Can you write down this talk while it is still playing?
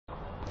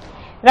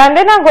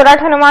રાંદેરના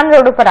ગોરાઠ Hanuman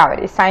road ઉપર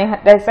આવેલી Sai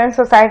residence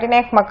સોસાયટીના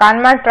એક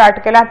મકાનમાં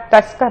ત્રાટકેલા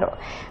તસ્કરો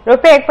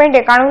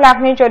 ₹1.91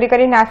 લાખની ચોરી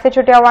કરી નાસ્તે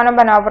છૂટ્યા હોવાનો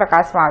બનાવ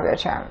પ્રકાશમાં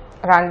આવ્યો છે।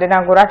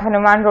 રાંદેરના ગોરાઠ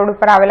હનુમાન રોડ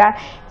ઉપર આવેલા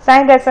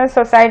સાઈ રેસિડેન્સ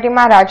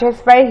સોસાયટીમાં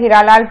રાજેશભાઈ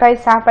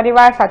હીરાલાલભાઈ શાહ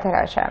પરિવાર સાથે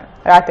રહે છે।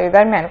 રાત્રિ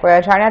દરમિયાન કોઈ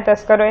અજાણ્યા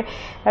તસ્કરોએ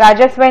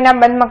રાજેશભાઈના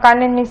બંધ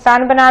મકાનને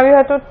નિશાન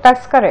બનાવ્યું હતું।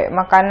 તસ્કરોએ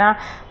મકાનના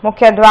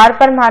મુખ્ય દ્વાર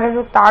પર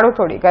મારેલું તાળું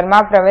તોડી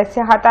ઘરમાં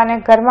પ્રવેશ્યા હતા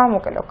અને ઘરમાં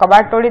મૂકેલો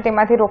કબાટ તોડી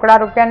તેમાંથી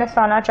રોકડા રૂપિયા અને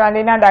સોના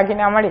ચાંદીના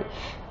દાગીના મળી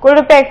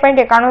કુલ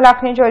 ₹1.91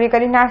 લાખની ચોરી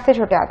કરી નાસ્તે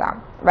છૂટ્યા હતા।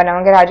 બનાવ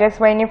અંગે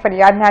રાજેશભાઈની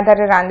ફરિયાદના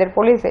આધારે રાંદેર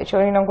પોલીસે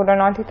ચોરીનો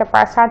ગુનો નોંધી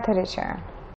તપાસ હાથ ધરી છે।